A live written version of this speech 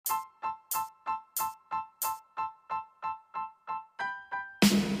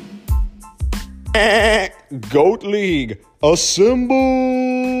Goat League,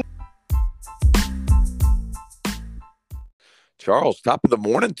 assemble! Charles, top of the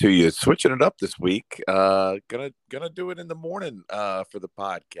morning to you. Switching it up this week. Gonna do it in the morning for the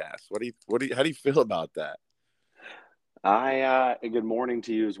podcast. How do you feel about that? Good morning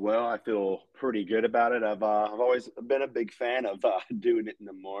to you as well. I feel pretty good about it. I've always been a big fan of doing it in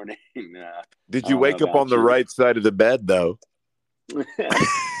the morning. Did I you don't know wake up on about the you. right side of the bed though?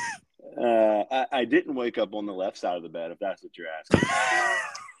 I didn't wake up on the left side of the bed, if that's what you're asking.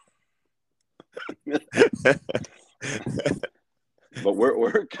 But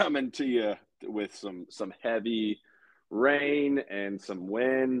we're coming to you with some heavy rain and some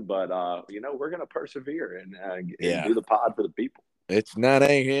wind, but we're gonna persevere and do the pod for the people. It's 9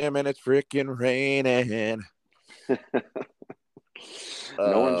 a.m. and it's freaking raining.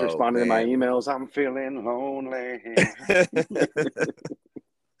 No one's responding to my emails. I'm feeling lonely.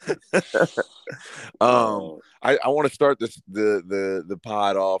 I want to start the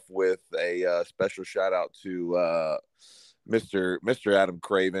pod off with a special shout out to Mr. Adam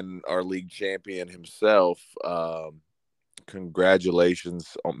Craven, our league champion himself.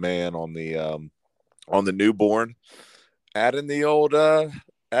 Congratulations, man, on the newborn, adding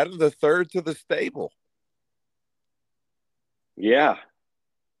the third to the stable. Yeah.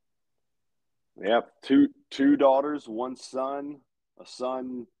 Yep. Two daughters, one son, a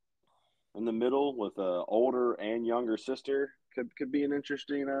son in the middle with an older and younger sister. Could be an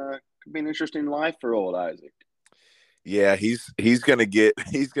interesting life for old Isaac. Yeah, he's gonna get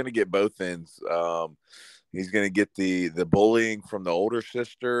both ends. He's gonna get the bullying from the older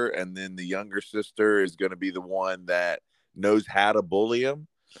sister, and then the younger sister is gonna be the one that knows how to bully him,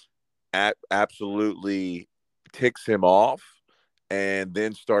 absolutely ticks him off, and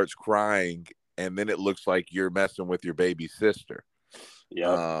then starts crying, and then it looks like you're messing with your baby sister.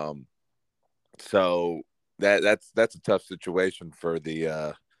 Yeah. So that's a tough situation for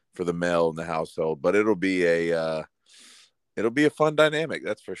the male in the household, but it'll be a fun dynamic,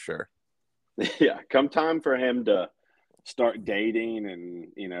 that's for sure. Yeah, come time for him to start dating and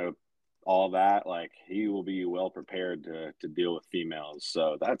all that, like he will be well prepared to deal with females.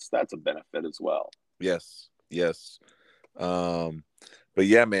 So that's a benefit as well. Yes. But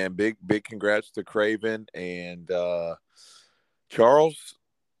yeah, man, big congrats to Craven and Charles.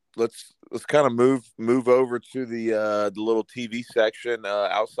 Let's kind of move over to the little TV section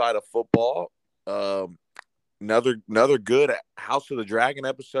outside of football. Another good House of the Dragon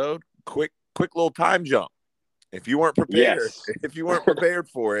episode. Quick little time jump. If you weren't prepared,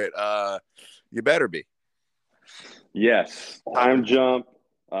 for it, you better be. Yes, time jump.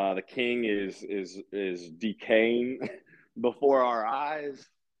 The king is decaying before our eyes.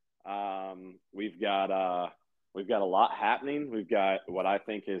 We've got a lot happening. We've got what I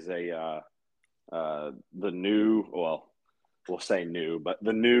think is the new, well, we'll say new, but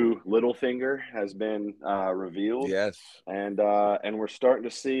the new Littlefinger has been revealed. Yes, and we're starting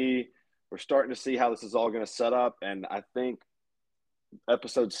to see how this is all going to set up, and I think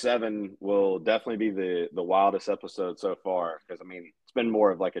episode 7 will definitely be the wildest episode so far, because I mean it's been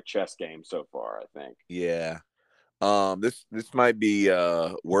more of like a chess game so far, I think. Yeah. This might be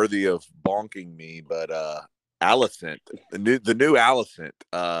worthy of bonking me, but Alicent, the new Alicent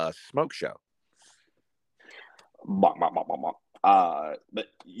smoke show. But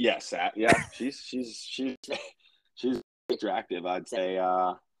yes, yeah, she's attractive, I'd say.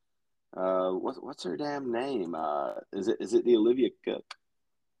 What's her damn name? Is it the Olivia Cook?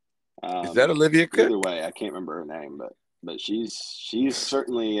 Is that Olivia Cook? Either way, I can't remember her name, but she's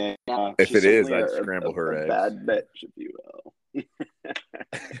certainly a. If it is, I'd scramble her eggs. Bad bitch, if you will.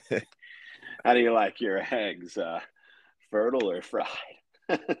 How do you like your eggs? Fertile or fried?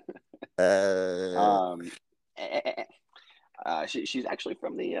 She's actually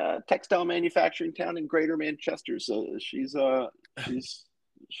from the textile manufacturing town in Greater Manchester, so she's well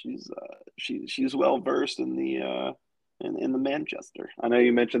versed in the Manchester. I know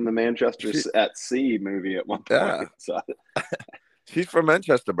you mentioned the Manchester at Sea movie at one point. Yeah. So. She's from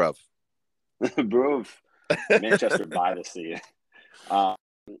Manchester, bruv. Bruv. Manchester by the sea.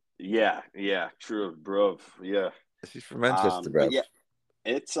 Yeah, true, bruv. Yeah. She's from Manchester, bruv. Yeah,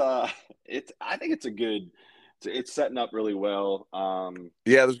 I think it's a good. It's setting up really well.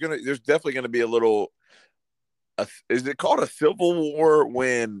 Yeah, there's definitely gonna be a little. Is it called a civil war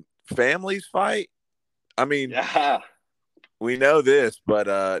when families fight? I mean, yeah. We know this,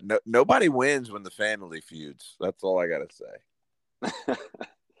 but nobody wins when the family feuds. That's all I gotta say.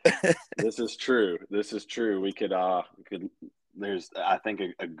 This is true. We could. There's, I think,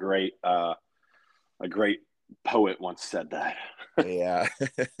 a great poet once said that. Yeah.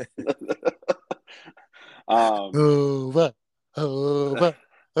 Over, over,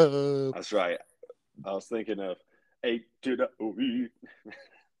 over. That's right. I was thinking of eight to the OE.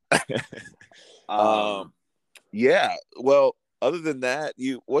 Yeah. Well, other than that,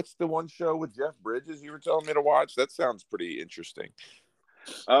 what's the one show with Jeff Bridges you were telling me to watch? That sounds pretty interesting.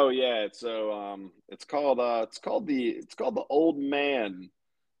 Oh yeah, it's called the Old Man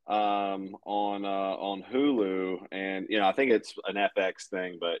on Hulu, and I think it's an FX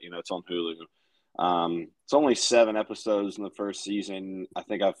thing, but it's on Hulu. It's only 7 episodes in the first season. I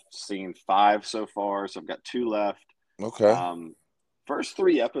think I've seen 5 so far, so I've got 2 left. Okay. First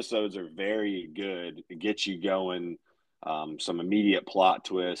 3 episodes are very good. It gets you going, some immediate plot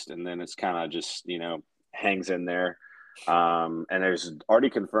twist, and then it's kind of just hangs in there. And there's already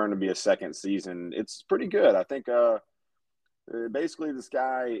confirmed to be a second season. It's pretty good. I think basically this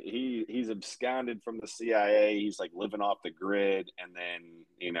guy he's absconded from the CIA. He's like living off the grid, and then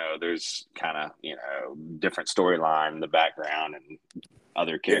there's kind of different storyline in the background, and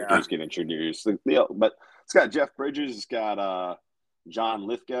other characters get introduced. But it's got Jeff Bridges. It's got John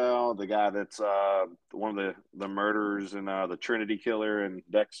Lithgow, the guy that's one of the murderers and the Trinity Killer and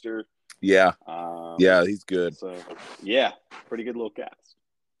Dexter. Yeah. Yeah, he's good. So yeah, pretty good little cast.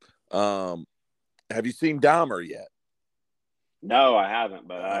 Have you seen Dahmer yet? No, I haven't,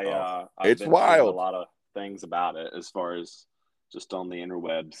 but I've it's been wild. seeing a lot of things about it as far as just on the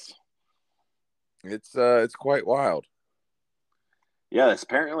interwebs. It's quite wild. Yeah, it's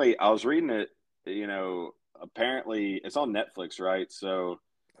apparently I was reading it. Apparently it's on Netflix, right? So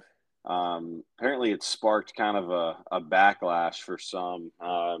apparently it sparked kind of a backlash for some.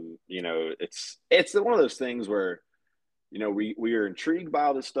 It's one of those things where we are intrigued by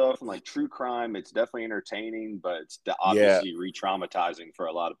all this stuff, and like true crime, it's definitely entertaining, but it's obviously re-traumatizing for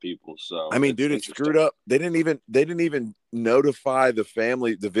a lot of people. So I mean, dude, it's screwed up. They didn't even notify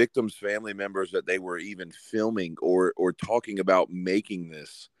the victim's family members that they were even filming or talking about making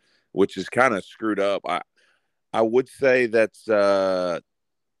this, which is kind of screwed up. I would say that's what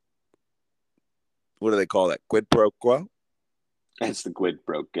do they call that? Quid pro quo? It's the quid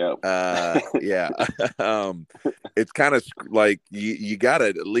pro quo. Yeah. It's kind of like you got to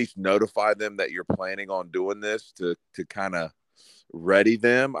at least notify them that you're planning on doing this to kind of ready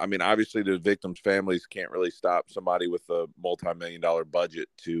them. I mean, obviously the victims' families can't really stop somebody with a multi-million-dollar budget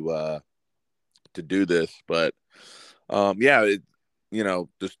to do this, but the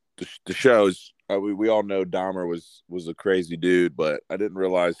shows we all know Dahmer was a crazy dude, but I didn't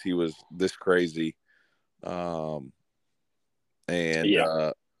realize he was this crazy.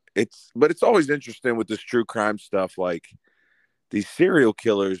 It's always interesting with this true crime stuff. Like these serial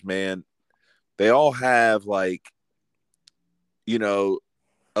killers, man, they all have like, a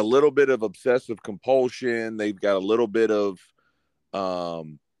little bit of obsessive compulsion. They've got a little bit of,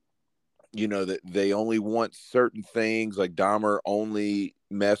 that they only want certain things. Like Dahmer only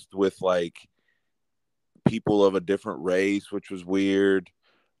messed with like people of a different race, which was weird.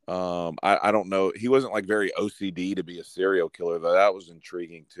 I don't know. He wasn't like very OCD to be a serial killer, though. That was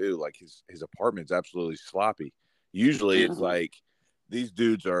intriguing too. Like his apartment's absolutely sloppy. Usually it's like these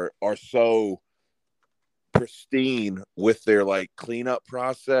dudes are so pristine with their like cleanup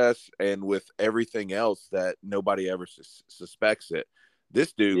process and with everything else that nobody ever suspects it.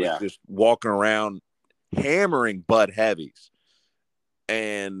 This dude was just walking around hammering butt heavies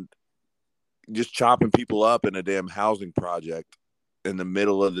and just chopping people up in a damn housing project in the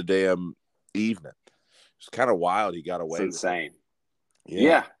middle of the damn evening. It's kind of wild. He got away. It's insane.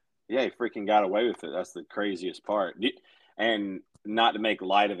 Yeah, he freaking got away with it. That's the craziest part. And not to make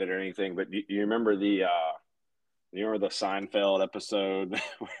light of it or anything, but do you remember the Seinfeld episode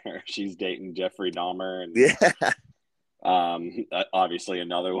where she's dating Jeffrey Dahmer? And obviously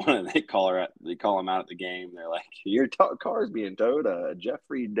another one, and they call him out at the game. They're like, "Your car's being towed,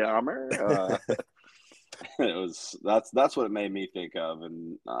 Jeffrey Dahmer." That's what it made me think of,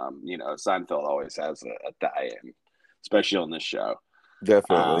 and Seinfeld always has a tie-in, especially on this show.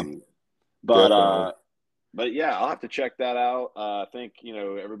 Definitely. But yeah, I'll have to check that out. I think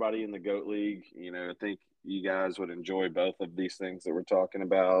everybody in the GOAT League, I think you guys would enjoy both of these things that we're talking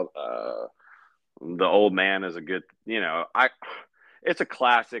about. The Old Man is a good, it's a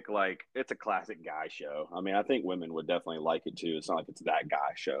classic guy show. I mean, I think women would definitely like it too. It's not like it's that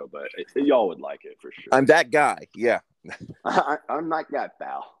guy show, but y'all would like it for sure. I'm that guy. Yeah. I'm that guy,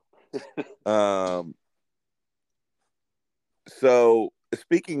 pal. So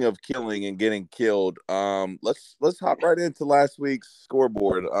speaking of killing and getting killed, let's hop right into last week's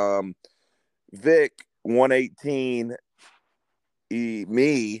scoreboard. Vic 118,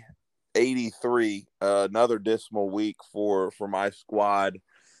 me 83. Another dismal week for my squad.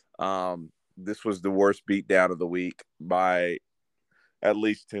 this was the worst beatdown of the week by at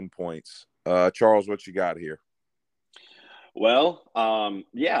least 10 points. Charles, what you got here? Well,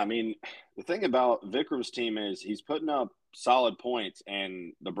 yeah, I mean, the thing about Vikram's team is he's putting up solid points,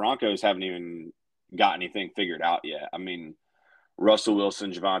 and the Broncos haven't even got anything figured out yet. I mean, Russell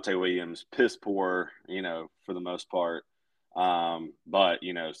Wilson, Javonte Williams, piss poor, for the most part. But,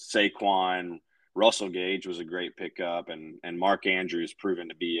 Saquon, Russell Gage was a great pickup, and Mark Andrews proven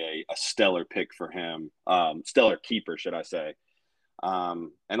to be a stellar pick for him, stellar keeper, should I say.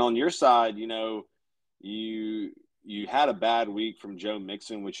 And on your side, you had a bad week from Joe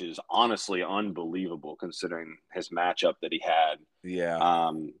Mixon, which is honestly unbelievable considering his matchup that he had.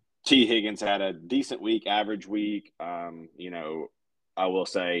 Yeah. T. Higgins had a decent week, average week. I will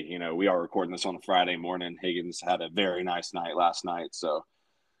say, we are recording this on a Friday morning. Higgins had a very nice night last night. So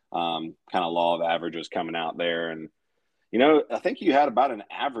kind of law of average was coming out there. And, I think you had about an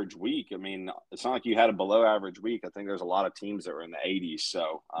average week. I mean, it's not like you had a below average week. I think there's a lot of teams that were in the 80s.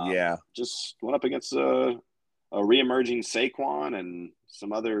 So yeah, just went up against a reemerging Saquon and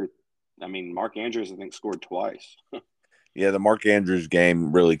some other. I mean, Mark Andrews, I think, scored twice. Yeah, the Mark Andrews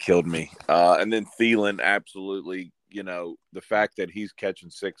game really killed me. And then Thielen, absolutely, the fact that he's catching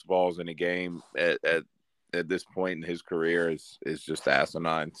 6 balls in a game at this point in his career is just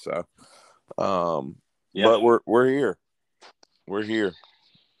asinine. So, but we're here. We're here.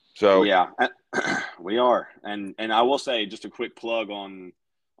 So yeah, we are. And I will say just a quick plug on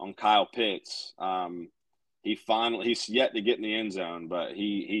Kyle Pitts. He's yet to get in the end zone, but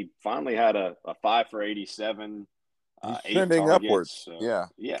he finally had a 5 for 87. He's trending upwards. So,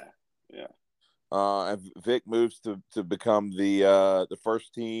 yeah. And Vic moves to become the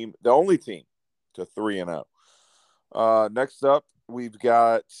first team, the only team, to 3-0. Next up, we've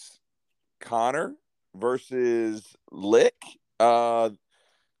got Connor versus Lick.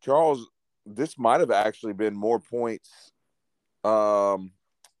 Charles, this might have actually been more points.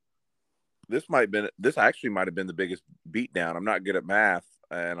 This actually might have been the biggest beatdown. I'm not good at math,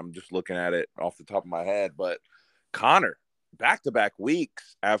 and I'm just looking at it off the top of my head. But Connor, back-to-back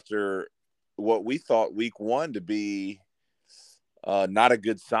weeks after what we thought week 1 to be not a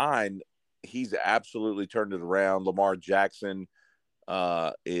good sign, he's absolutely turned it around. Lamar Jackson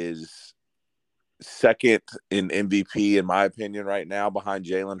is second in MVP, in my opinion, right now behind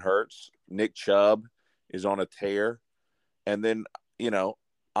Jalen Hurts. Nick Chubb is on a tear. And then,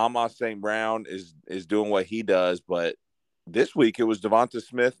 Amon St. Brown is doing what he does, but this week it was Devonta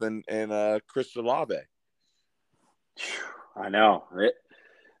Smith and Chris Olave. I know.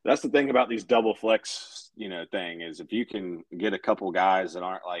 That's the thing about these double flex, thing is if you can get a couple guys that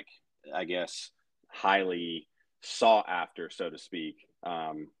aren't like, I guess, highly sought after, so to speak.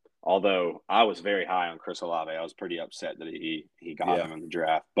 Although I was very high on Chris Olave, I was pretty upset that he got him in the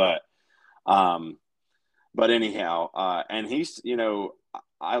draft. But anyhow, and he's,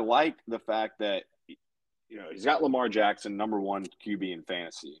 I like the fact that, he's got Lamar Jackson, number 1 QB in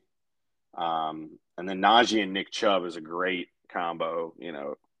fantasy. And then Najee and Nick Chubb is a great combo.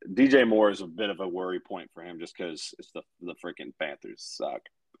 DJ Moore is a bit of a worry point for him just because it's the freaking Panthers suck.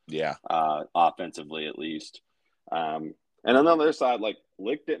 Yeah. Offensively, at least. And on the other side, like,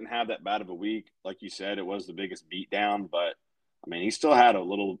 Lick didn't have that bad of a week. Like you said, it was the biggest beatdown, but, I mean, he still had a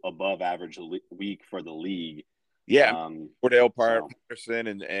little above average week for the league. Yeah, Cordell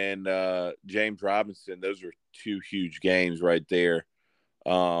Patterson and James Robinson, those are 2 huge games right there.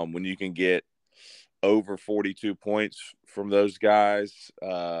 When you can get over 42 points from those guys,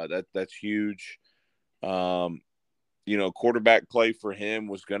 that's huge. Quarterback play for him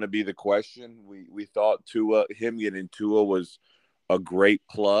was going to be the question. We thought him getting Tua was a great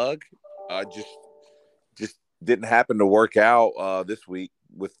plug. Just didn't happen to work out this week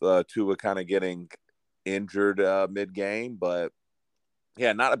with Tua kind of getting injured mid-game. But,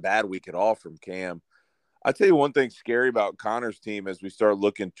 yeah, not a bad week at all from Cam. I tell you one thing scary about Connor's team as we start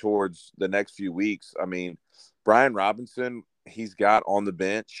looking towards the next few weeks. I mean, Brian Robinson, he's got on the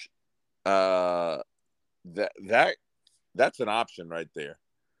bench. That's an option right there.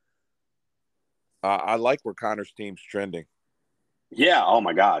 I like where Connor's team's trending. Yeah. Oh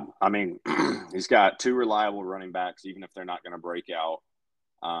my God. I mean, he's got 2 reliable running backs, even if they're not going to break out.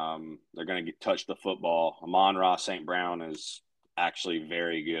 They're going to touch the football. Amon-Ra St. Brown is actually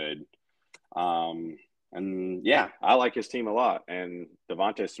very good. And yeah, I like his team a lot. And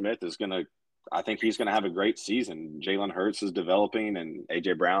Devonta Smith I think he's going to have a great season. Jalen Hurts is developing, and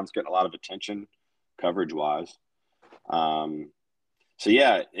A.J. Brown's getting a lot of attention coverage-wise. So,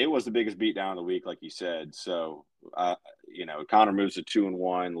 yeah, it was the biggest beatdown of the week, like you said. So, Connor moves to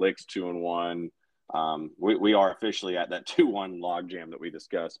 2-1, Lick's 2-1. We are officially at that 2-1 logjam that we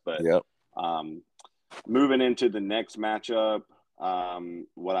discussed. But, yep. Moving into the next matchup,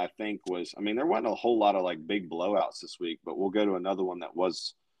 what I think was, I mean, there wasn't a whole lot of like big blowouts this week, but we'll go to another one that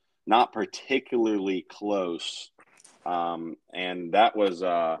was not particularly close. And that was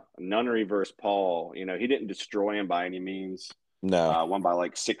Nunnery versus Paul. You know, he didn't destroy him by any means. No. Won by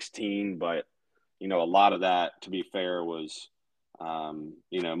like 16, but you know, a lot of that, to be fair, was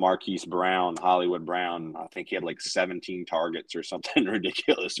you know, Marquise Brown, Hollywood Brown. I think he had like 17 targets or something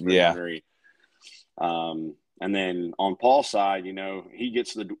ridiculous for Nunnery. And then on Paul's side, you know, he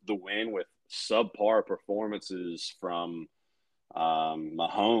gets the win with subpar performances from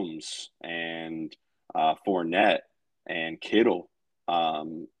Mahomes and Fournette and Kittle,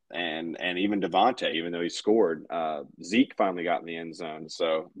 and even Devontae, even though he scored. Zeke finally got in the end zone,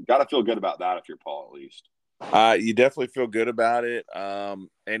 so got to feel good about that if you're Paul, at least. You definitely feel good about it.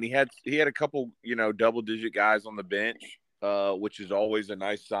 And he had a couple, you know, double-digit guys on the bench, which is always a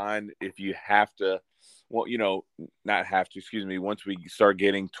nice sign if you have to. Well, you know, not have to. Excuse me. Once we start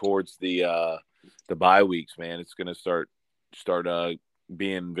getting towards the bye weeks, man, it's going to start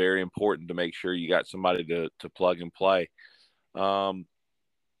being very important to make sure you got somebody to plug and play.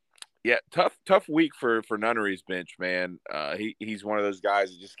 Yeah, tough week for Nunnery's bench, man. He's one of those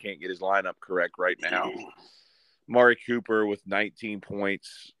guys that just can't get his lineup correct right now. Mari Cooper with 19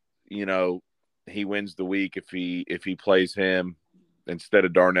 points, you know, he wins the week if he plays him instead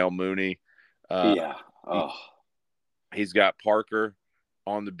of Darnell Mooney. Yeah. Oh. He's got Parker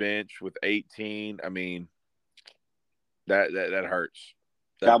on the bench with 18. I mean, that hurts.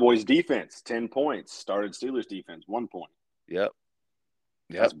 Cowboys defense, 10 points. Started Steelers defense, 1 point. Yep.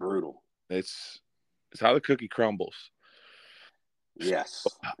 That's brutal. It's how the cookie crumbles. Yes.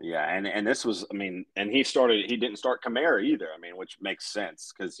 Yeah. And this was, I mean, and he didn't start Kamara either. I mean, which makes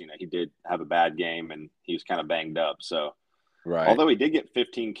sense because, you know, he did have a bad game and he was kind of banged up. So, right. Although he did get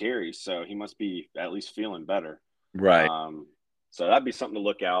 15 carries, so he must be at least feeling better. Right. So that'd be something to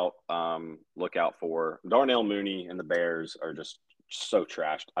look out for. Darnell Mooney and the Bears are just so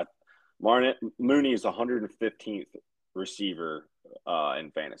trashed. Mooney is the 115th receiver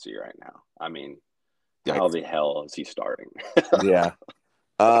in fantasy right now. I mean, how the hell is he starting? Yeah.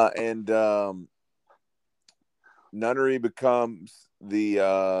 And Nunnery becomes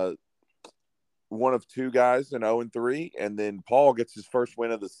the one of two guys in 0-3, and then Paul gets his first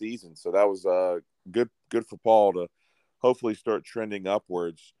win of the season. So that was good for Paul to hopefully start trending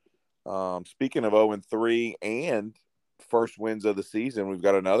upwards. Speaking of 0-3 and first wins of the season, we've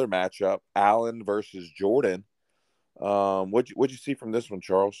got another matchup: Allen versus Jordan. What'd you see from this one,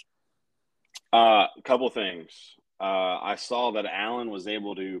 Charles? A couple things. I saw that Allen was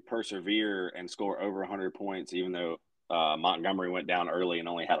able to persevere and score over 100 points, even though Montgomery went down early and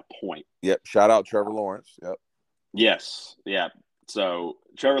only had a point. Yep. Shout out Trevor Lawrence. Yep. Yes. Yeah. So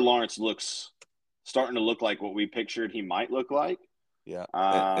Trevor Lawrence starting to look like what we pictured he might look like. Yeah.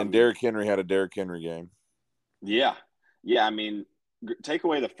 And Derrick Henry had a Derrick Henry game. Yeah. Yeah. I mean, take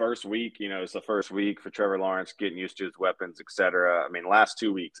away the first week, you know, it's the first week for Trevor Lawrence getting used to his weapons, etc. I mean, last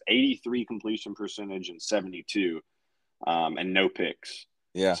 2 weeks, 83 completion percentage and 72, and no picks.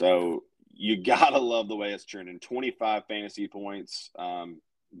 Yeah. So you gotta love the way it's turning. 25 fantasy points,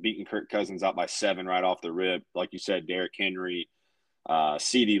 beating Kirk Cousins out by 7 right off the rip. Like you said, Derrick Henry,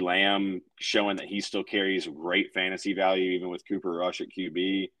 CeeDee Lamb showing that he still carries great fantasy value even with Cooper Rush at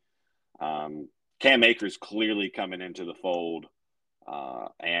QB. Cam Akers clearly coming into the fold.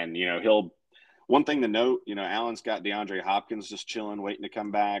 And, you know, one thing to note, you know, Allen's got DeAndre Hopkins just chilling, waiting to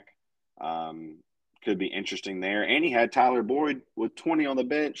come back. Could be interesting there. And he had Tyler Boyd with 20 on the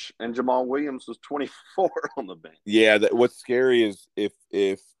bench, and Jamal Williams was 24 on the bench. Yeah, what's scary is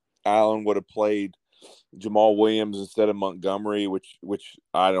if Allen would have played Jamal Williams instead of Montgomery, which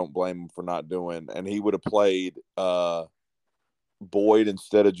I don't blame him for not doing, and he would have played Boyd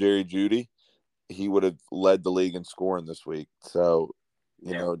instead of Jerry Jeudy, he would have led the league in scoring this week. So,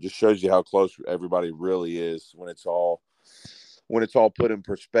 you know, it just shows you how close everybody really is when it's all put in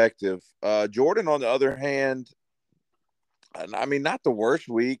perspective. Jordan, on the other hand, I mean, not the worst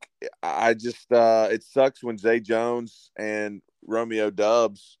week. I just it sucks when Zay Jones and Romeo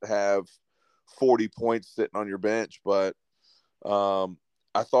Doubs have 40 points sitting on your bench, but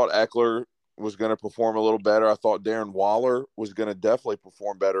I thought Eckler was going to perform a little better. I thought Darren Waller was going to definitely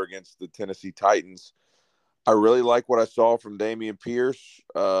perform better against the Tennessee Titans. I really like what I saw from Dameon Pierce.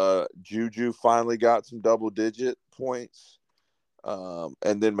 Juju finally got some double-digit points.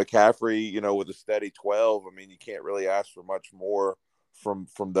 And then McCaffrey, you know, with a steady 12. I mean, you can't really ask for much more from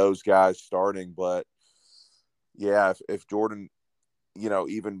those guys starting. But, yeah, if Jordan, you know,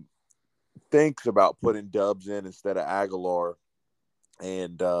 even thinks about putting Dubs in instead of Aguilar,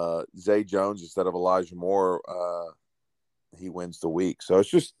 and Zay Jones instead of Elijah Moore, he wins the week. So it's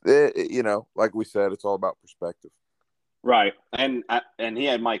just, like we said, it's all about perspective. Right. And he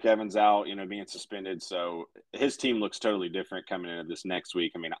had Mike Evans out, being suspended. So his team looks totally different coming into this next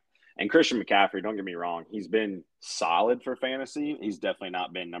week. I mean, and Christian McCaffrey, don't get me wrong, he's been solid for fantasy. He's definitely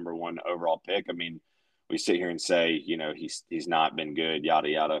not been number one overall pick. I mean, we sit here and say, he's not been good, yada,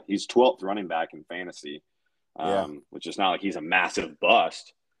 yada. He's 12th running back in fantasy, which is not like he's a massive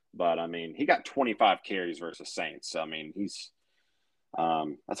bust. But, I mean, he got 25 carries versus Saints. So, I mean,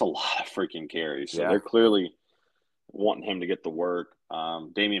 that's a lot of freaking carries. So they're clearly wanting him to get the work.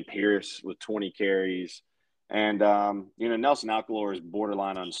 Damian Pierce with 20 carries. And, Nelson Aguilar is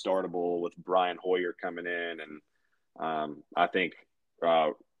borderline unstartable with Brian Hoyer coming in. And I think,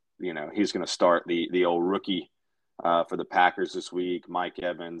 he's going to start the old rookie for the Packers this week, Mike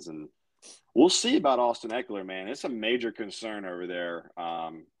Evans. And we'll see about Austin Eckler, man. It's a major concern over there.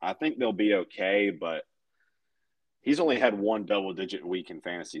 I think they'll be okay, but he's only had one double-digit week in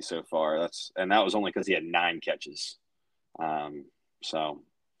fantasy so far. That was only because he had 9 catches. So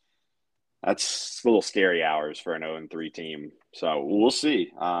that's a little scary hours for an 0-3 team. So we'll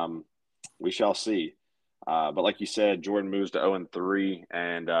see. We shall see. But like you said, Jordan moves to 0-3,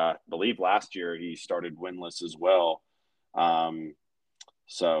 and I believe last year he started winless as well.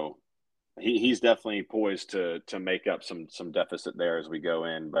 So he's definitely poised to make up some deficit there as we go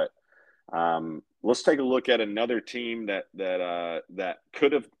in. But let's take a look at another team that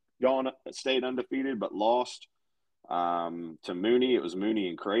could have stayed undefeated but lost to Mooney. It was Mooney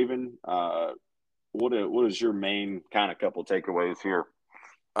and Craven. What is your main kind of couple takeaways here?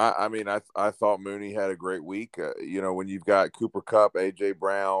 I mean, I thought Mooney had a great week. When you've got Cooper Kupp, A.J.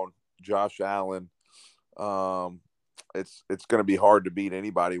 Brown, Josh Allen, it's going to be hard to beat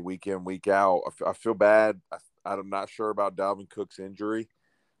anybody week in, week out. I feel bad. I'm not sure about Dalvin Cook's injury.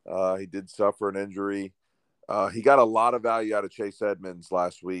 He did suffer an injury. He got a lot of value out of Chase Edmonds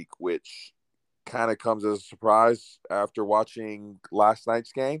last week, which kind of comes as a surprise after watching last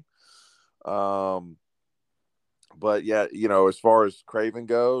night's game. But yeah, as far as Craven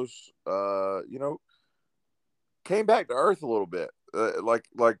goes, came back to earth a little bit. Like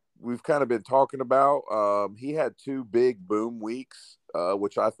we've kind of been talking about. He had 2 big boom weeks,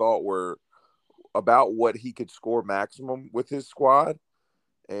 which I thought were about what he could score maximum with his squad.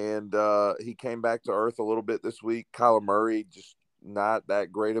 And he came back to earth a little bit this week. Kyler Murray, just not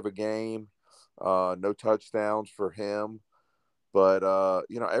that great of a game. No touchdowns for him. But,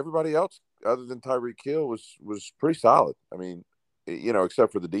 everybody else other than Tyreek Hill was pretty solid. I mean,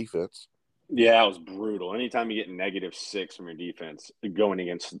 except for the defense. Yeah, it was brutal. Anytime you get -6 from your defense going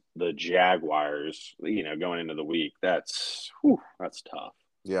against the Jaguars, going into the week, that's tough.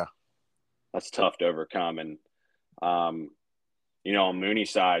 Yeah. That's tough to overcome. And, on Mooney's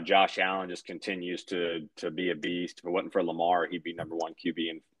side, Josh Allen just continues to be a beast. If it wasn't for Lamar, he'd be number 1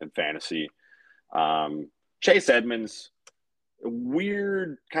 QB in fantasy. Chase Edmonds,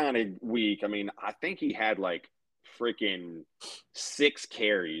 weird kind of week. I mean, I think he had like freaking 6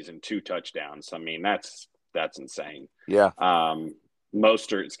 carries and 2 touchdowns. I mean, that's insane. Yeah.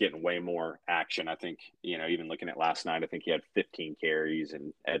 Mostert's getting way more action. I think, even looking at last night, I think he had 15 carries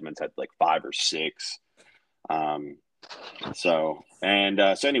and Edmonds had like 5 or 6. So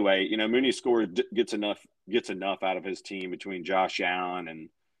anyway, Mooney gets enough out of his team between Josh Allen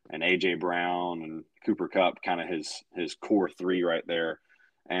and A.J. Brown and Cooper Kupp, kind of his core 3 right there.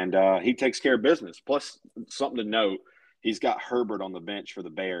 And he takes care of business. Plus, something to note, he's got Herbert on the bench for the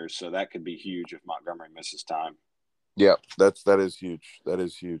Bears, so that could be huge if Montgomery misses time. Yeah, that is huge. That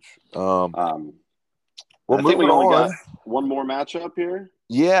is huge. I think we only got one more matchup here.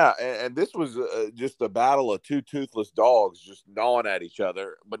 Yeah, and this was just a battle of 2 toothless dogs just gnawing at each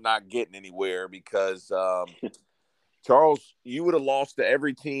other, but not getting anywhere because Charles, you would have lost to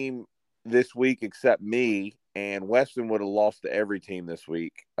every team this week except me, and Weston would have lost to every team this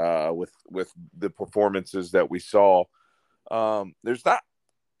week with the performances that we saw. There's not,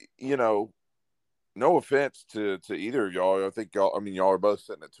 no offense to either of y'all. I think y'all are both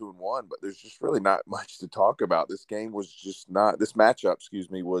sitting at 2-1, but there's just really not much to talk about. This game was just not, this matchup,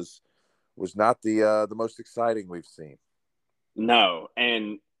 was not the most exciting we've seen. No.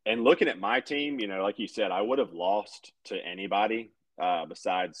 And looking at my team, like you said, I would have lost to anybody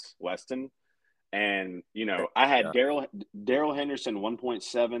besides Weston. And, I had Darrell Henderson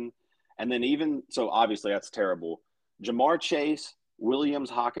 1.7. And then even, so obviously that's terrible. Jamar Chase, Williams,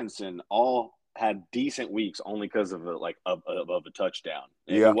 Hockenson, all had decent weeks only because of a touchdown.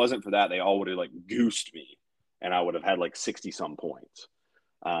 If it wasn't for that, they all would have goosed me, and I would have had 60-some points.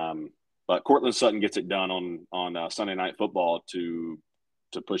 But Cortland Sutton gets it done on Sunday Night Football to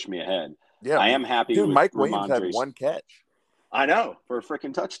to push me ahead. Yeah, I am happy dude, with Mike Williams had Ramondre's. one catch. I know, for a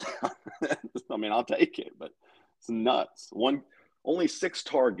freaking touchdown. I mean, I'll take it, but it's nuts. Only 6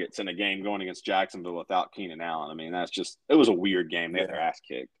 targets in a game going against Jacksonville without Keenan Allen. I mean, it was a weird game. They had their ass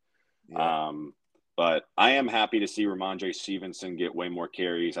kicked. Yeah. But I am happy to see Ramondre Stevenson get way more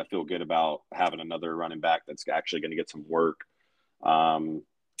carries. I feel good about having another running back that's actually going to get some work. And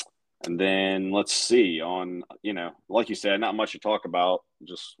then let's see like you said, not much to talk about.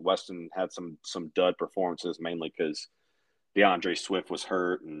 Just Weston had some dud performances, mainly because DeAndre Swift was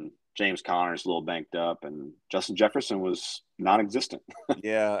hurt and James Conner's a little banked up, and Justin Jefferson was non-existent.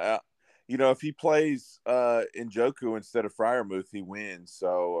 Yeah. If he plays Njoku instead of Freiermuth, he wins.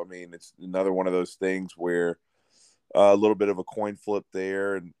 So, I mean, it's another one of those things where a little bit of a coin flip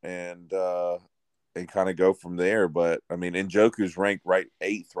there and kind of go from there. But, I mean, Njoku's ranked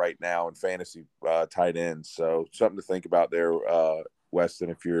 8th right now in fantasy tight ends. So, something to think about there, Weston,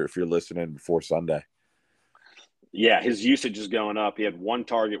 if you're listening before Sunday. Yeah, his usage is going up. He had 1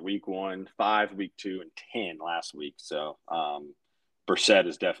 target week 1, 5 week 2, and 10 last week. So Brissett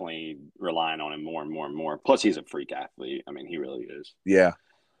is definitely relying on him more and more and more. Plus, he's a freak athlete. I mean, he really is. Yeah.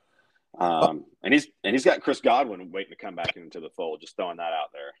 And he's got Chris Godwin waiting to come back into the fold. Just throwing that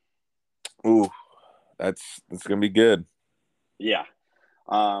out there. Ooh, that's gonna be good. Yeah.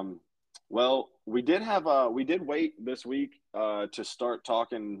 Well, we did wait this week to start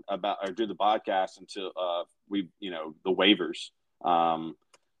talking about or do the podcast until the waivers.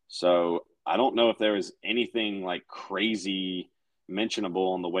 So I don't know if there was anything like crazy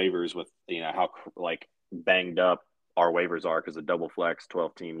mentionable on the waivers with how like banged up our waivers are because of double flex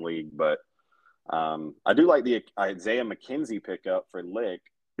 12-team league. But I do like the Isaiah McKenzie pickup for Lick.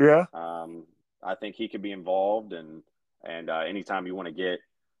 Yeah. I think he could be involved, and anytime you want to get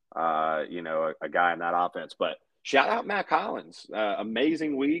a guy in that offense. But shout out Matt Collins,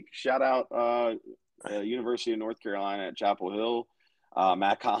 amazing week. Shout out University of North Carolina at Chapel Hill,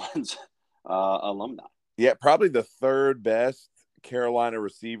 Matt Collins alumni. Yeah, probably the 3rd best Carolina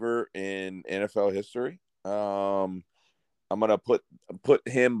receiver in NFL history. I'm gonna put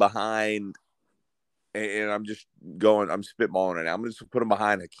him behind, and I'm spitballing it. I'm just put him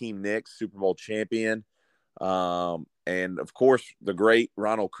behind Hakeem Nicks, Super Bowl champion, and of course the great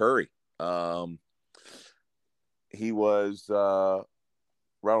Ronald Curry. Ronald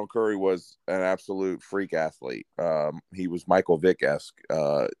Curry was an absolute freak athlete. He was Michael Vick-esque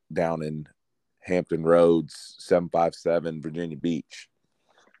down in Hampton Roads, 757 Virginia Beach.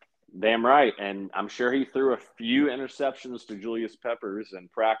 Damn right. And I'm sure he threw a few interceptions to Julius Peppers in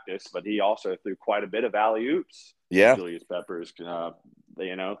practice, but he also threw quite a bit of alley-oops to Julius Peppers.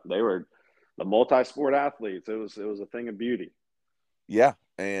 They were the multi-sport athletes. It was a thing of beauty. Yeah.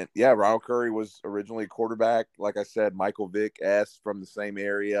 And yeah, Ronald Curry was originally quarterback. Like I said, Michael Vick-esque from the same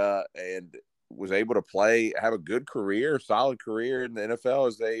area, and was able to have a good career, solid career in the NFL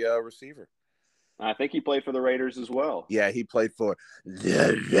as a receiver. I think he played for the Raiders as well. Yeah, he played for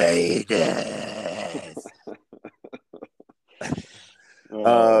the Raiders.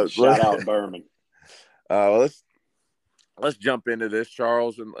 Shout out Berman. Let's jump into this,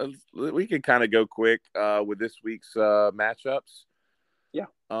 Charles, and we can kind of go quick with this week's matchups. Yeah.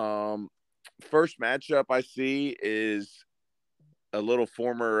 First matchup I see is a little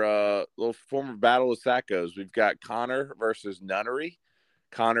former battle of Sackos. We've got Connor versus Nunnery.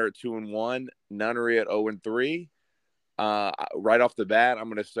 Connor at 2-1, Nunnery at 0-3. Right off the bat, I'm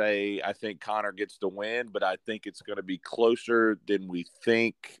going to say I think Connor gets the win, but I think it's going to be closer than we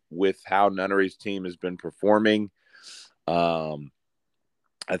think with how Nunnery's team has been performing. I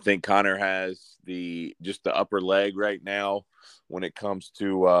think Connor has the upper leg right now when it comes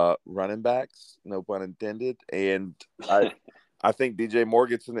to running backs, no pun intended. And I think DJ Moore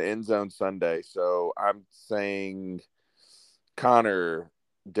gets in the end zone Sunday. So I'm saying Connor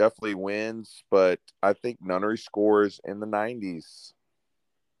definitely wins, but I think Nunnery scores in the 90s.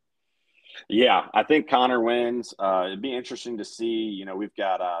 Yeah, I think Connor wins. It'd be interesting to see. We've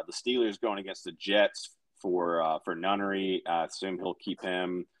got the Steelers going against the Jets for Nunnery. I assume he'll keep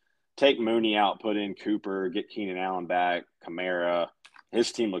him. Take Mooney out, put in Cooper, get Keenan Allen back, Kamara.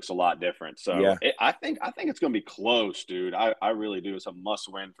 His team looks a lot different. So yeah. I think it's going to be close, dude. I really do. It's a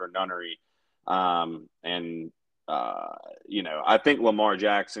must-win for Nunnery. I think Lamar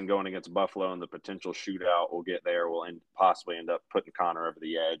Jackson going against Buffalo in the potential shootout will get there. Will possibly end up putting Connor over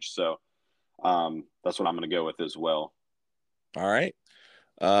the edge. So that's what I'm going to go with as well. All right.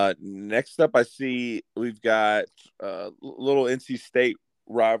 Next up, I see we've got a little NC State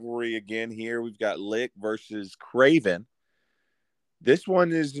rivalry again here. We've got Lick versus Craven. This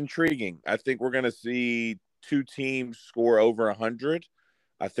one is intriguing. I think we're going to see two teams score over 100.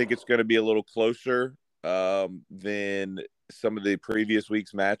 I think it's going to be a little closer than some of the previous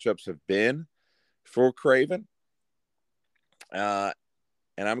week's matchups have been for Craven. And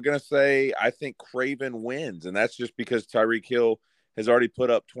I'm going to say I think Craven wins, and that's just because Tyreek Hill has already put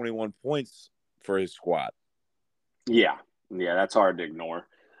up 21 points for his squad. Yeah, that's hard to ignore.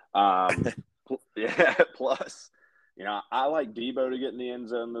 Yeah, plus, I like Debo to get in the end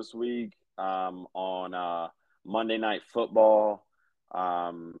zone this week on Monday Night Football.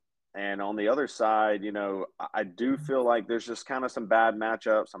 And on the other side, I do feel like there's just kind of some bad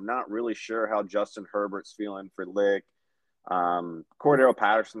matchups. I'm not really sure how Justin Herbert's feeling for Lick. Cordero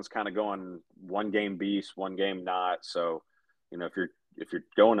Patterson's kind of going one game beast, one game not. So, if you're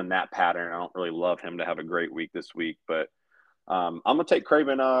going in that pattern, I don't really love him to have a great week this week. But I'm gonna take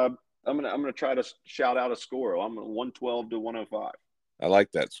Craven. I'm gonna try to shout out a score. I'm 112 to 105. I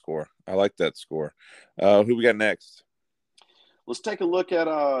like that score. Who we got next? Let's take a look at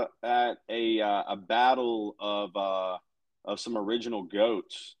a battle of some original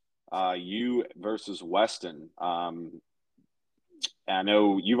goats. You versus Weston. I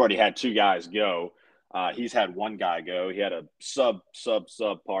know you've already had two guys go. He's had one guy go. He had a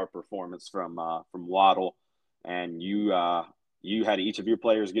subpar performance from Waddle, and you had each of your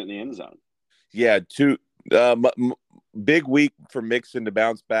players get in the end zone. Yeah, two big week for Mixon to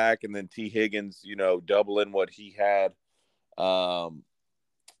bounce back, and then T. Higgins, doubling what he had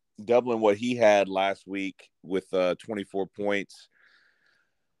last week with 24 points.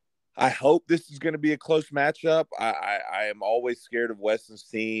 I hope this is going to be a close matchup. I am always scared of Weston's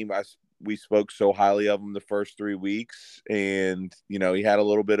team. We spoke so highly of him the first 3 weeks, and he had a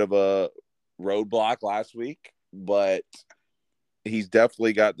little bit of a roadblock last week, but he's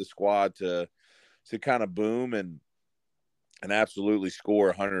definitely got the squad to kind of boom and absolutely score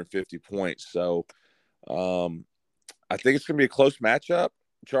 150 points. So I think it's going to be a close matchup.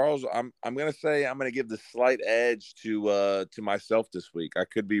 Charles, I'm going to say I'm going to give the slight edge to myself this week. I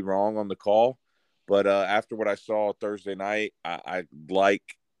could be wrong on the call, but after what I saw Thursday night, I like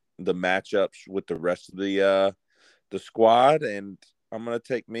the matchups with the rest of the squad, and I'm going to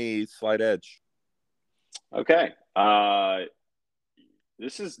take me slight edge. Okay.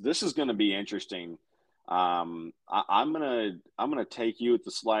 This is going to be interesting. I'm gonna take you at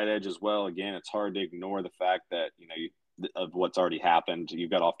the slight edge as well. Again, it's hard to ignore the fact that of what's already happened.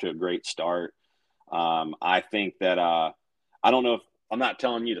 You've got off to a great start. I think that I don't know if I'm not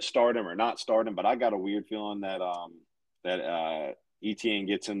telling you to start him or not start him, but I got a weird feeling that Etienne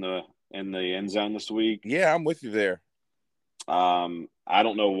gets in the end zone this week. Yeah, I'm with you there. I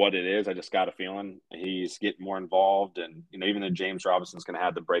don't know what it is. I just got a feeling he's getting more involved, and even though James Robinson's going to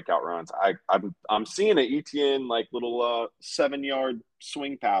have the breakout runs, I'm seeing an Etienne like little 7-yard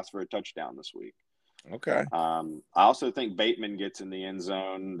swing pass for a touchdown this week. Okay. I also think Bateman gets in the end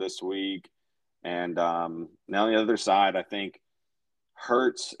zone this week, and now on the other side, I think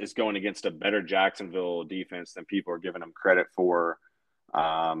Hurts is going against a better Jacksonville defense than people are giving him credit for,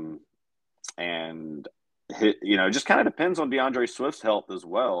 and. It just kind of depends on DeAndre Swift's health as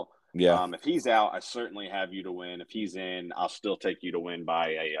well. Yeah. If he's out, I certainly have you to win. If he's in, I'll still take you to win by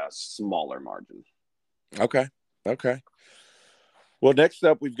a smaller margin. Okay. Well, next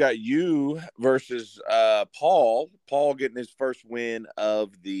up, we've got you versus Paul. Paul getting his first win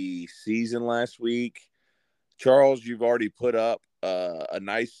of the season last week. Charles, you've already put up a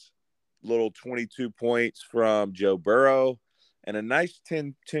nice little 22 points from Joe Burrow and a nice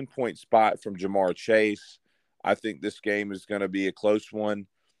 10-point spot from Jamar Chase. I think this game is going to be a close one.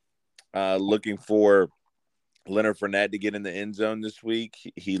 Looking for Leonard Fournette to get in the end zone this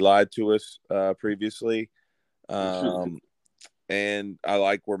week. He lied to us previously. And I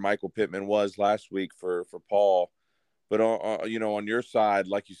like where Michael Pittman was last week for Paul. But, on your side,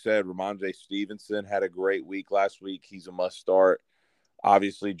 like you said, Ramondre Stevenson had a great week last week. He's a must start.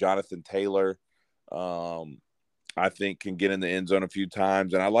 Obviously, Jonathan Taylor, I think, can get in the end zone a few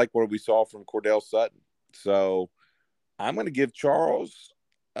times. And I like what we saw from Cordell Sutton. So I'm going to give Charles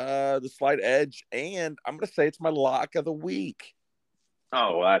the slight edge, and I'm going to say it's my lock of the week.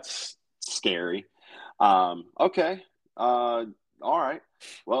 Oh, that's scary. Okay. All right.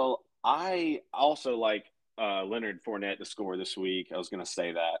 Well, I also like Leonard Fournette to score this week. I was going to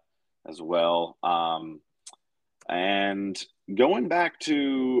say that as well. And going back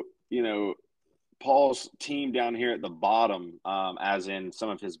to, Paul's team down here at the bottom, as in some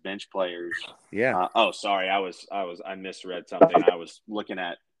of his bench players. Yeah. Sorry. I misread something. I was looking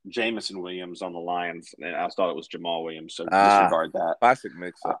at Jameson Williams on the Lions, and I thought it was Jamal Williams. So disregard that. Classic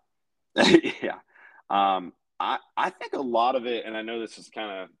mix-up. Yeah. I think a lot of it, and I know this is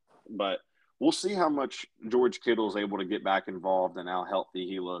but we'll see how much George Kittle is able to get back involved and how healthy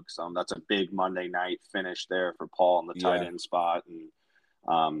he looks. That's a big Monday night finish there for Paul in the tight end spot. And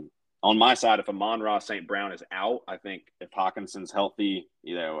on my side, if Amon-Ra St. Brown is out, I think if Hawkinson's healthy,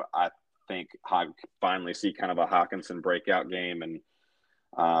 I think I finally see kind of a Hawkinson breakout game. And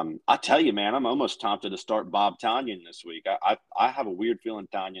I tell you, man, I'm almost tempted to start Bob Tonyan this week. I have a weird feeling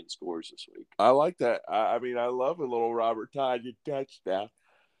Tonyan scores this week. I like that. I mean, I love a little Robert Tonyan touchdown.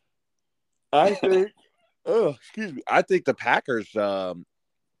 I think, I think the Packers, I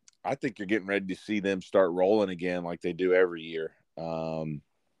think you're getting ready to see them start rolling again like they do every year.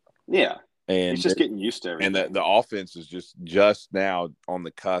 Yeah. And he's just getting used to everything. And the offense is just now on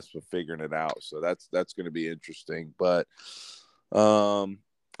the cusp of figuring it out. So that's going to be interesting. But I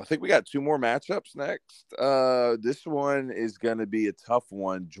think we got 2 more matchups next. This one is going to be a tough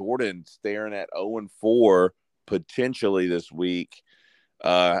one. Jordan staring at 0-4 potentially this week.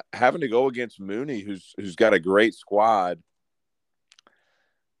 Having to go against Mooney, who's got a great squad.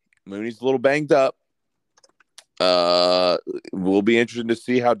 Mooney's a little banged up. Will be interesting to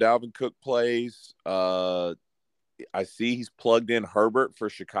see how Dalvin Cook plays. I see he's plugged in Herbert for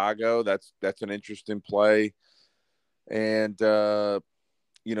Chicago. That's an interesting play. And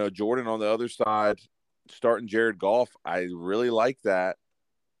Jordan on the other side, starting Jared Goff. I really like that.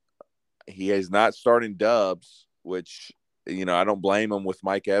 He is not starting Dubs, which I don't blame him with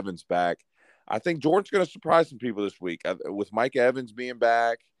Mike Evans back. I think Jordan's going to surprise some people this week with Mike Evans being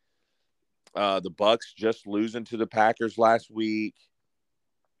back. The Bucs just losing to the Packers last week.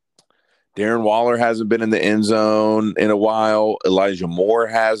 Darren Waller hasn't been in the end zone in a while. Elijah Moore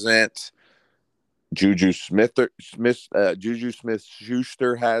hasn't. Juju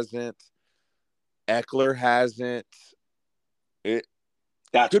Smith-Schuster hasn't. Eckler hasn't.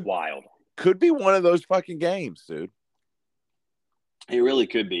 That's wild. Could be one of those fucking games, dude. It really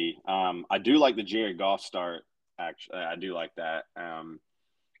could be. I do like the Jared Goff start. Actually, I do like that.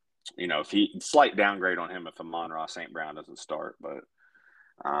 If slight downgrade on him if Amon-Ra St. Brown doesn't start, but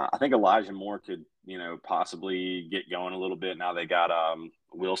I think Elijah Moore could, possibly get going a little bit. Now they got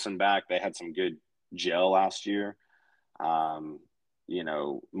Wilson back. They had some good gel last year.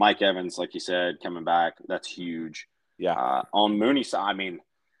 Mike Evans, like you said, coming back, that's huge. Yeah. On Mooney's side, I mean,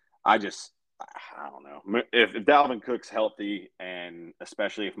 I don't know. If Dalvin Cook's healthy, and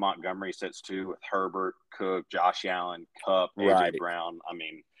especially if Montgomery sits 2 with Herbert, Cook, Josh Allen, Kupp, AJ Brown, I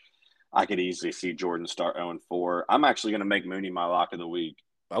mean, I could easily see Jordan start 0-4. I'm actually going to make Mooney my lock of the week.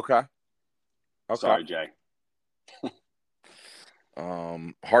 Okay. Sorry, Jay.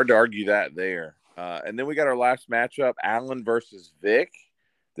 Hard to argue that there. And then we got our last matchup, Allen versus Vic.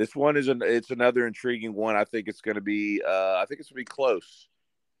 This one it's another intriguing one. I think it's going to be close.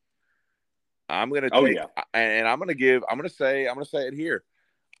 I'm going to take, and I'm going to say it here.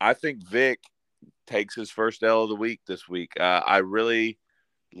 I think Vic takes his first L of the week this week. I really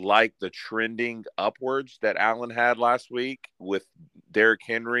like the trending upwards that Allen had last week with Derrick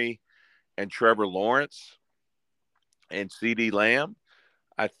Henry and Trevor Lawrence and CeeDee Lamb.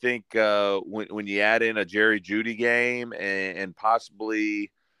 I think when you add in a Jerry Jeudy game and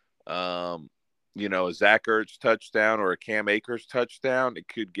possibly a Zach Ertz touchdown or a Cam Akers touchdown, it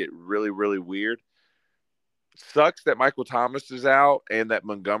could get really, really weird. Sucks that Michael Thomas is out and that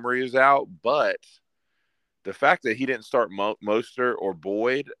Montgomery is out, but the fact that he didn't start Mostert or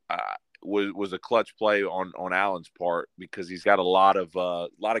Boyd was a clutch play on Allen's part because he's got a lot of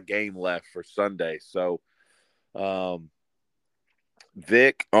game left for Sunday. So,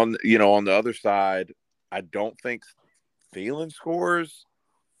 Vic on the other side, I don't think Thielen scores.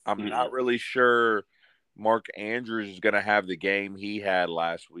 I'm not really sure Mark Andrews is going to have the game he had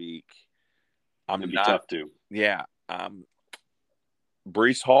last week. It'd be tough too. Yeah.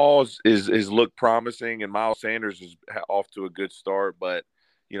 Breece Hall is looked promising, and Miles Sanders is off to a good start. But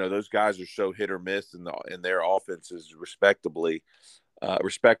those guys are so hit or miss in their offenses, respectively,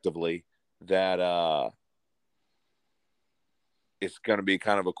 that it's going to be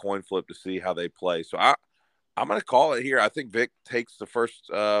kind of a coin flip to see how they play. So I'm going to call it here. I think Vic takes the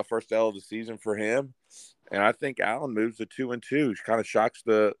first L of the season for him, and I think Allen moves to 2-2. Kind of shocks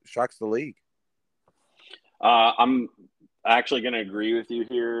the league. I'm actually going to agree with you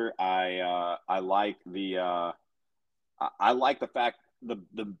here. I like the fact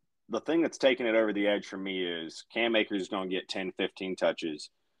the thing that's taking it over the edge for me is Cam Akers is going to get 10, 15 touches.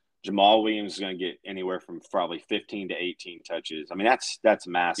 Jamal Williams is going to get anywhere from probably 15 to 18 touches. I mean, that's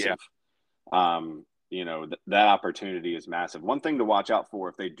massive. Yeah. That opportunity is massive. One thing to watch out for,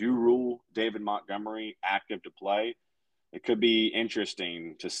 if they do rule David Montgomery active to play, it could be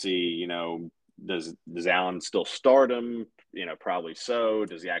interesting to see, does Allen still start him? Probably so.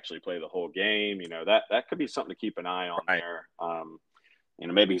 Does he actually play the whole game? That could be something to keep an eye on Right. there.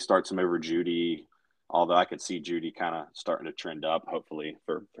 Maybe he starts him over Judy, although I could see Judy kind of starting to trend up, hopefully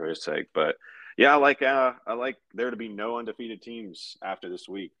for his sake. But yeah, I like there to be no undefeated teams after this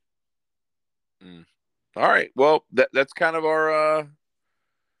week. All right. Well, that's kind of our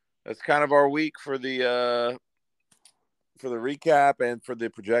week for the recap and for the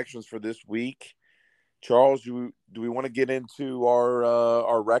projections for this week. Charles, do we want to get into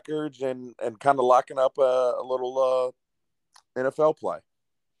our records and kind of locking up a little NFL play?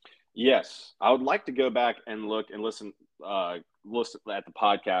 Yes, I would like to go back and look and listen at the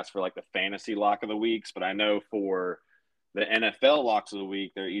podcast for like the fantasy lock of the weeks, but I know for the NFL locks of the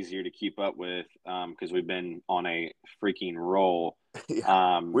week, they're easier to keep up with because we've been on a freaking roll.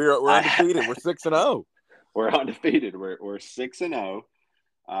 Yeah. We're undefeated. We're 6-0. We're undefeated. We're 6-0.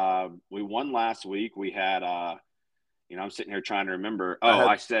 We won last week. We had I'm sitting here trying to remember.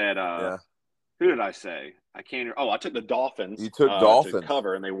 I said who did I say? I can't. I took the Dolphins. You took Dolphins to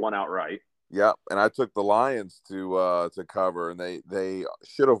cover, and they won outright. Yep, and I took the Lions to cover, and they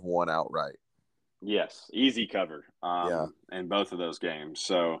should have won outright. Yes, easy cover. In both of those games.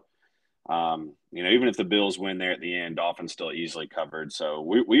 So, even if the Bills win there at the end, Dolphins still easily covered. So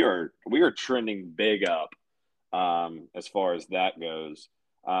we are trending big up as far as that goes.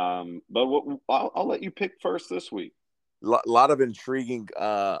 But I'll let you pick first this week. Lot of intriguing.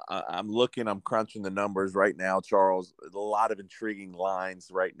 I'm crunching the numbers right now, Charles. A lot of intriguing lines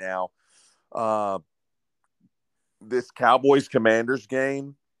right now. This Cowboys-Commanders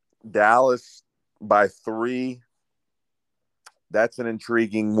game, Dallas by 3. That's an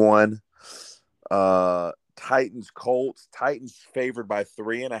intriguing one. Titans-Colts. Titans favored by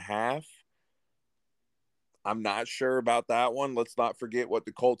 3.5. I'm not sure about that one. Let's not forget what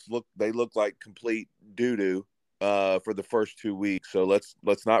the Colts look. They look like complete doo-doo for the first 2 weeks. So let's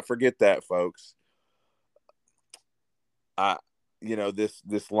not forget that, folks.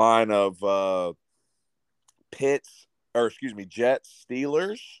 This line of Jets,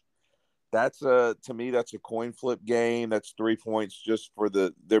 Steelers. To me, that's a coin flip game. That's 3 points just for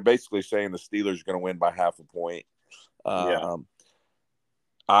they're basically saying the Steelers are going to win by half a point.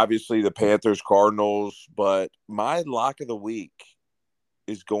 Obviously the Panthers, Cardinals, but my lock of the week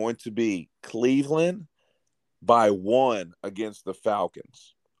is going to be Cleveland by 1 against the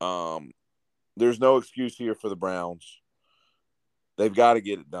Falcons. There's no excuse here for the Browns. They've got to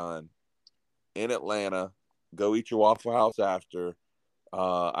get it done in Atlanta. Go eat your Waffle House after.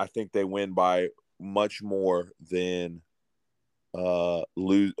 I think they win by much more than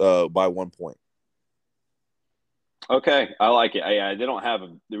lose by 1 point. Okay, I like it. They don't have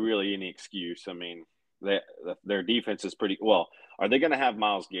really any excuse. I mean, their defense is pretty well. Are they going to have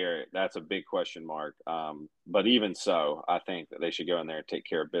Myles Garrett? That's a big question mark. But even so, I think that they should go in there and take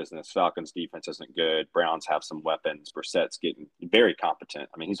care of business. Falcons' defense isn't good. Browns have some weapons. Brissett's getting very competent.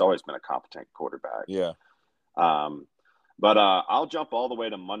 I mean, he's always been a competent quarterback. Yeah. But I'll jump all the way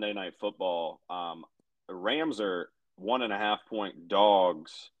to Monday Night Football. The Rams are 1.5-point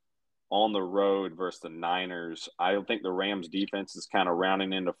dogs on the road versus the Niners. I don't think the Rams defense is kind of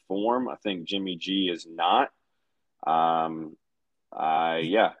rounding into form. I think Jimmy G is not. I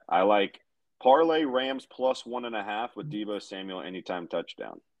like parlay Rams plus 1.5 with Deebo Samuel anytime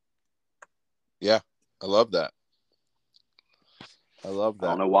touchdown. Yeah, I love that. I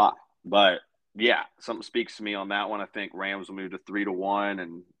don't know why, but yeah, something speaks to me on that one. I think Rams will move to 3-1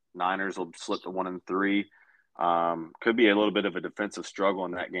 and Niners will slip to 1-3. Could be a little bit of a defensive struggle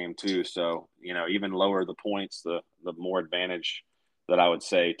in that game too. So, even lower the points, the more advantage that I would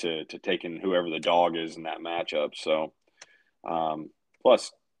say to taking whoever the dog is in that matchup. So,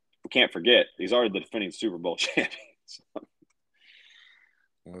 plus we can't forget these are the defending Super Bowl champions.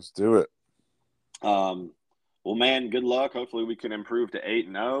 Let's do it. Well, man, good luck. Hopefully we can improve to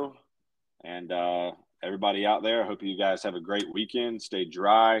 8-0 and, everybody out there, I hope you guys have a great weekend. Stay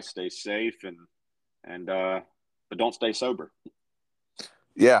dry, stay safe, but don't stay sober.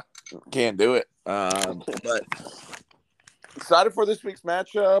 Yeah, can't do it. But excited for this week's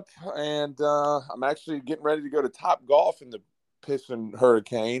matchup, and I'm actually getting ready to go to Top Golf in the pissing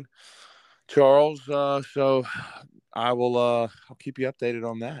hurricane, Charles. So I will. I'll keep you updated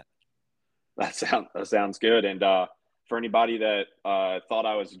on that. That sounds good. And for anybody that thought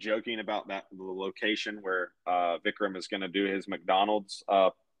I was joking about the location where Vikram is going to do his McDonald's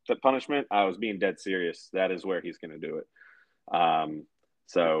punishment, I was being dead serious. That is where he's going to do it.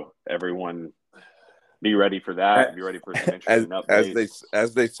 So everyone be ready for that. Be ready for some interesting updates.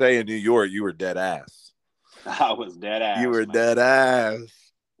 As they say in New York, you were dead ass. I was dead ass. You were dead ass.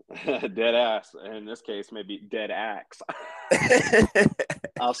 Dead ass. In this case, maybe dead axe.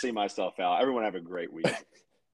 I'll see myself out. Everyone have a great week.